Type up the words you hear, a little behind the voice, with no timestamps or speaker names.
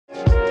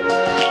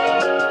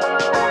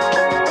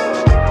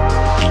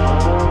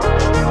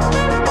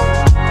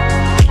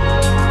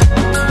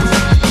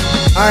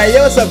Alright,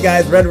 yo, what's up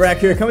guys? Red Rack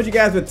here, coming to you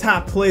guys with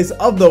top plays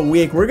of the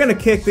week. We're gonna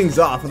kick things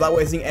off without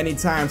wasting any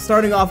time,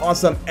 starting off on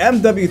some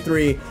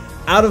MW3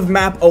 out of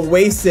map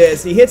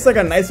Oasis. He hits like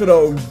a nice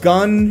little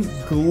gun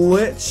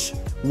glitch,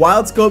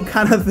 wild scope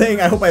kind of thing.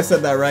 I hope I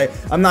said that right.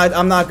 I'm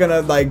not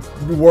gonna like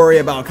worry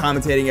about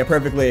commentating it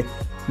perfectly.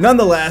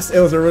 Nonetheless, it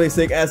was a really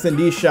sick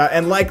S&D shot,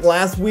 and like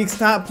last week's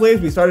top plays,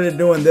 we started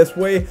doing this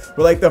way,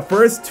 where like the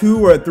first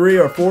 2 or 3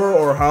 or 4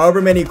 or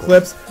however many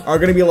clips are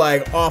going to be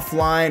like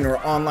offline or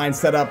online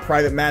setup,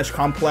 private match,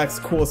 complex,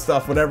 cool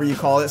stuff, whatever you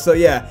call it. So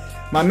yeah,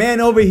 my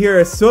man over here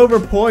is Silver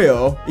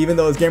Boyo, even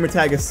though his gamer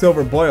tag is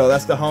Silver Boyo,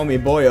 that's the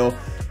homie Boyo,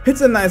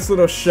 hits a nice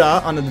little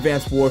shot on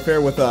Advanced Warfare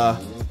with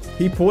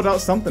he pulled out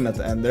something at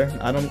the end there.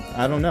 I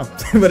don't know,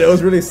 but it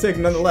was really sick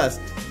nonetheless.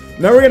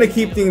 Now we're going to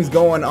keep things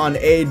going on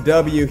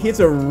AW. He hits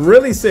a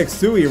really sick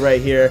Sui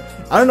right here.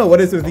 I don't know what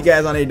is with you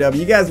guys on AW.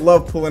 You guys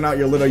love pulling out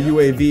your little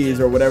UAVs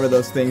or whatever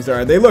those things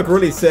are. They look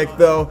really sick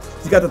though.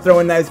 He's got the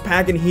throwing knives,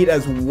 packing heat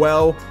as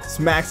well.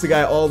 Smacks the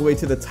guy all the way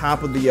to the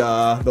top of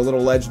the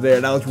little ledge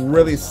there. That was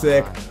really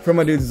sick from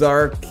my dude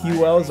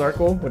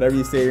Zarko, whatever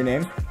you say your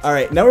name.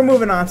 Alright, now we're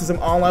moving on to some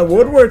online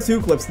World War II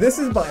clips. This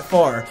is by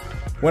far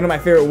one of my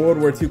favorite World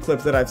War II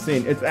clips that I've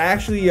seen. It's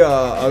actually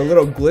a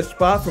little glitch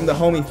spot from the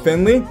homie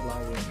Finley.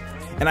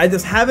 And I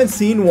just haven't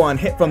seen one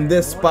hit from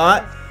this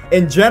spot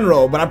in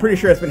general, but I'm pretty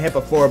sure it's been hit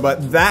before.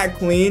 But that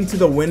clean to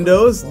the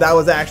windows, that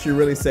was actually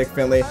really sick,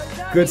 Finley.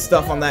 Good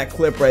stuff on that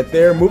clip right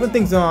there. Moving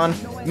things on,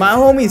 my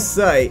homie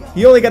Sight,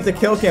 he only got the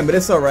kill cam, but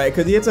it's alright,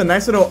 because he hits a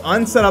nice little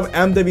unset up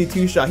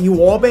MW2 shot. He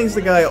wallbangs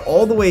the guy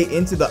all the way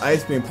into the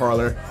ice cream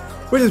parlor,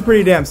 which is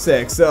pretty damn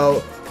sick.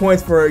 So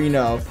points for, you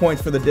know,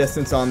 points for the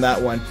distance on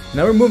that one.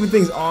 Now we're moving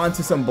things on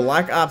to some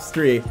Black Ops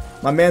 3.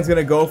 My man's going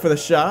to go for the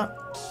shot,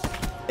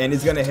 and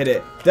he's gonna hit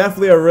it.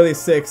 Definitely a really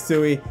sick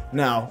Sui.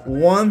 Now,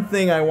 one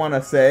thing I want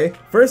to say,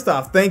 first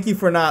off, thank you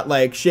for not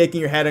like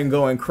shaking your head and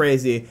going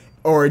crazy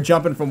or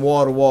jumping from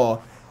wall to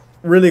wall.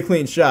 Really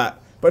clean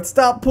shot. But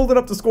stop pulling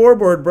up the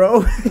scoreboard,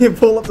 bro. You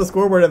pull up the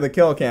scoreboard in the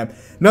kill cam.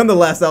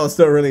 Nonetheless, that was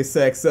still really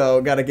sick,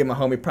 so gotta give my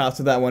homie props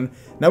for that one.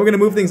 Now we're gonna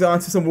move things on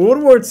to some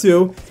World War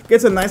II.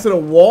 Gets a nice little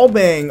wall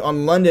bang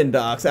on London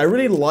docks. I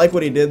really like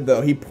what he did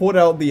though. He pulled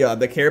out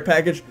the care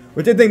package,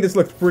 which I think this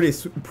looks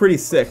pretty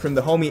sick from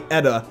the homie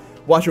Edda.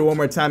 Watch it one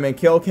more time, and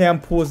kill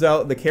cam pulls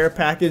out the care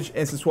package,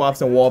 instant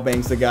swaps, and wall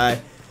bangs the guy.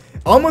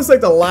 Almost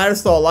like the ladder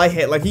stall I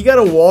hit. Like, you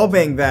gotta wall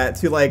bang that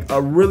to like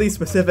a really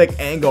specific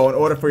angle in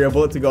order for your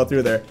bullet to go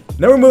through there.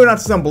 Now we're moving on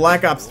to some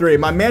Black Ops 3.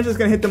 My man's just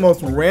gonna hit the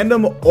most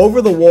random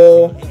over the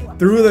wall,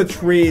 through the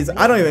trees.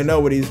 I don't even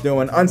know what he's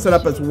doing. Unset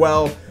up as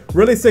well.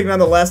 Really sick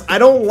nonetheless. I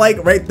don't like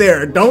right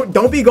there.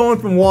 Don't be going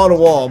from wall to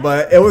wall,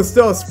 but it was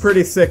still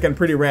pretty sick and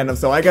pretty random.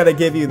 So I gotta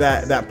give you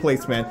that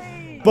placement.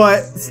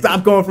 But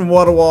stop going from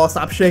wall to wall.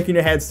 Stop shaking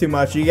your heads too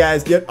much. You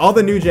guys, all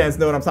the new gens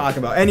know what I'm talking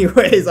about.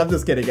 Anyways, I'm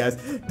just kidding, guys.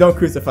 Don't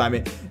crucify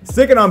me.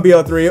 Sticking on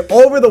BO3,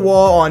 over the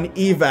wall on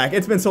evac.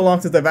 It's been so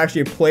long since I've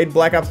actually played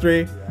Black Ops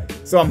 3.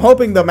 So I'm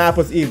hoping the map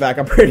was evac.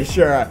 I'm pretty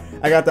sure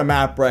I got the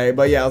map right.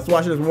 But yeah, let's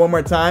watch this one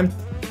more time.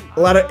 A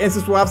lot of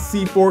instant swaps,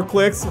 C4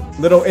 clicks.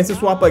 Little instant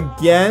swap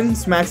again.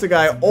 Smacks the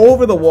guy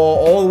over the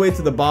wall all the way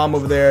to the bomb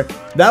over there.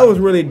 That was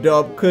really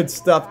dope. Good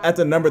stuff at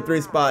the number 3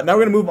 spot. Now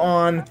we're going to move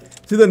on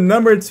to the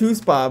number 2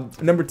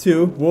 spot, number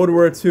 2, World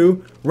War II,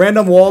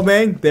 random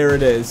wallbang. There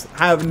it is.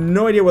 I have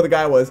no idea where the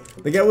guy was.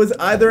 The guy was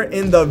either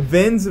in the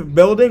Vins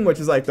building, which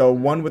is like the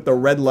one with the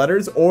red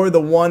letters, or the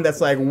one that's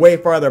like way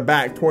farther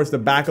back towards the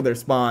back of their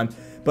spawn.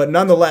 But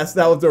nonetheless,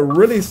 that was a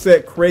really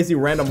sick, crazy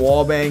random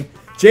wallbang.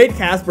 Jade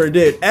Casper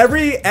did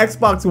every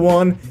Xbox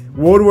One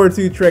World War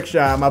II trick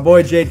shot. My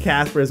boy Jade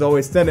Casper is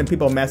always sending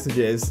people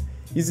messages.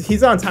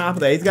 He's on top of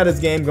that. He's got his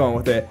game going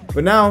with it.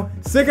 But now,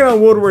 sticking on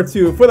World War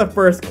II for the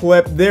first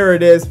clip, there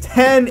it is.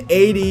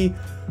 1080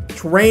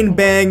 train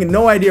bang.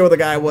 No idea where the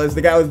guy was.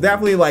 The guy was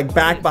definitely like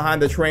back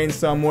behind the train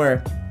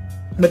somewhere.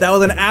 But that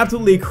was an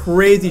absolutely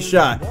crazy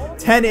shot.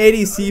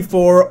 1080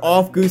 C4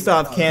 off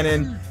Gustav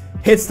cannon.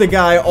 Hits the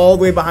guy all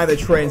the way behind the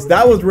trains.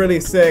 That was really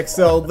sick.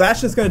 So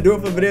that's just gonna do it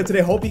for the video today.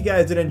 Hope you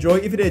guys did enjoy.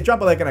 If you did,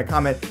 drop a like and a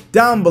comment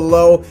down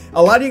below.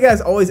 A lot of you guys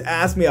always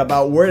ask me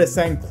about where to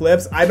send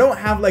clips. I don't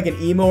have like an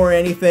email or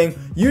anything.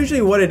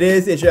 Usually what it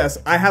is just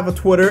I have a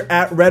Twitter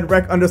at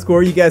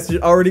redrec_. You guys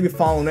should already be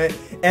following it.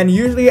 And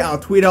usually I'll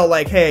tweet out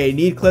like, hey,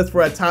 need clips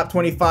for a top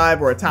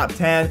 25 or a top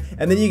 10.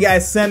 And then you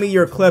guys send me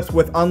your clips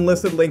with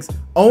unlisted links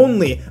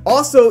only.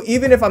 Also,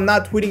 even if I'm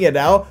not tweeting it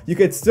out, you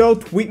could still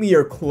tweet me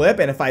your clip.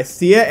 And if I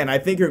see it and I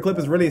think your clip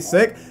is really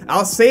sick,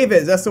 I'll save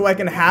it just so I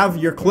can have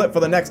your clip for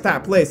the next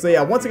top play. So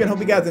yeah, once again, hope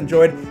you guys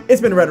enjoyed.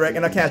 It's been Red Rec,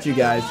 and I'll catch you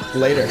guys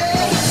later.